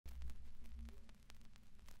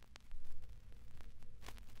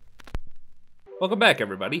Welcome back,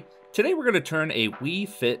 everybody. Today we're going to turn a Wii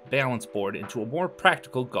Fit Balance Board into a more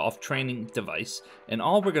practical golf training device, and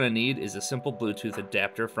all we're going to need is a simple Bluetooth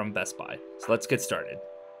adapter from Best Buy. So let's get started.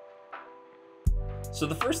 So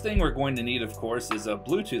the first thing we're going to need, of course, is a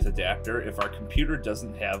Bluetooth adapter if our computer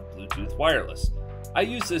doesn't have Bluetooth wireless. I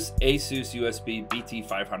use this Asus USB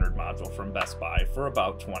BT500 module from Best Buy for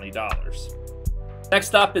about $20.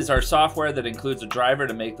 Next up is our software that includes a driver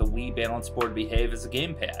to make the Wii Balance Board behave as a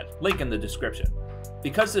gamepad. Link in the description.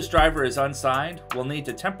 Because this driver is unsigned, we'll need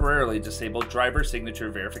to temporarily disable driver signature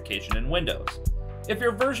verification in Windows. If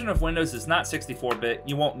your version of Windows is not 64-bit,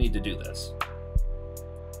 you won't need to do this.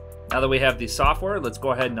 Now that we have the software, let's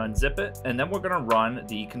go ahead and unzip it, and then we're going to run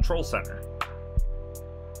the control center.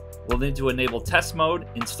 We'll need to enable test mode,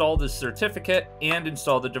 install the certificate, and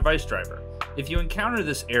install the device driver. If you encounter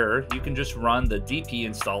this error, you can just run the dp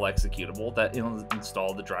install executable that will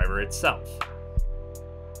install the driver itself.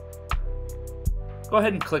 Go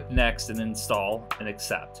ahead and click next and install and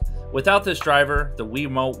accept. Without this driver, the Wii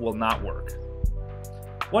remote will not work.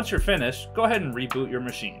 Once you're finished, go ahead and reboot your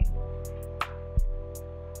machine.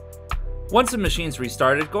 Once the machine's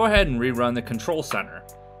restarted, go ahead and rerun the control center.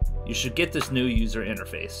 You should get this new user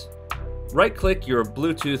interface. Right-click your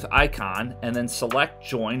Bluetooth icon and then select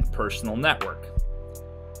Join Personal Network.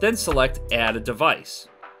 Then select Add a Device.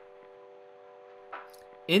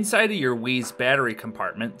 Inside of your Wii's battery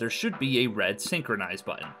compartment, there should be a red Synchronize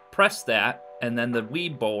button. Press that, and then the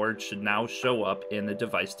Wii board should now show up in the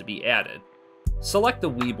device to be added. Select the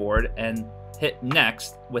Wii board and hit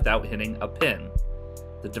Next without hitting a pin.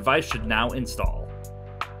 The device should now install.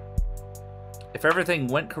 If everything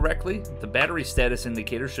went correctly, the battery status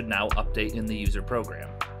indicator should now update in the user program.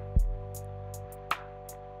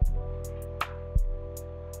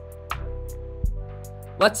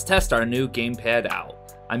 Let's test our new gamepad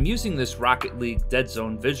out. I'm using this Rocket League Dead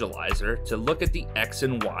Zone visualizer to look at the X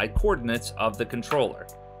and Y coordinates of the controller.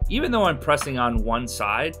 Even though I'm pressing on one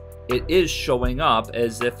side, it is showing up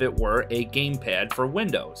as if it were a gamepad for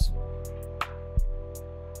Windows.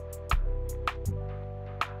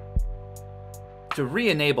 To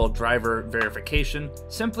re-enable driver verification,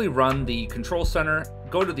 simply run the control center,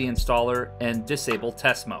 go to the installer, and disable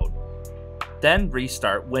test mode. Then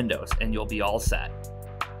restart Windows and you'll be all set.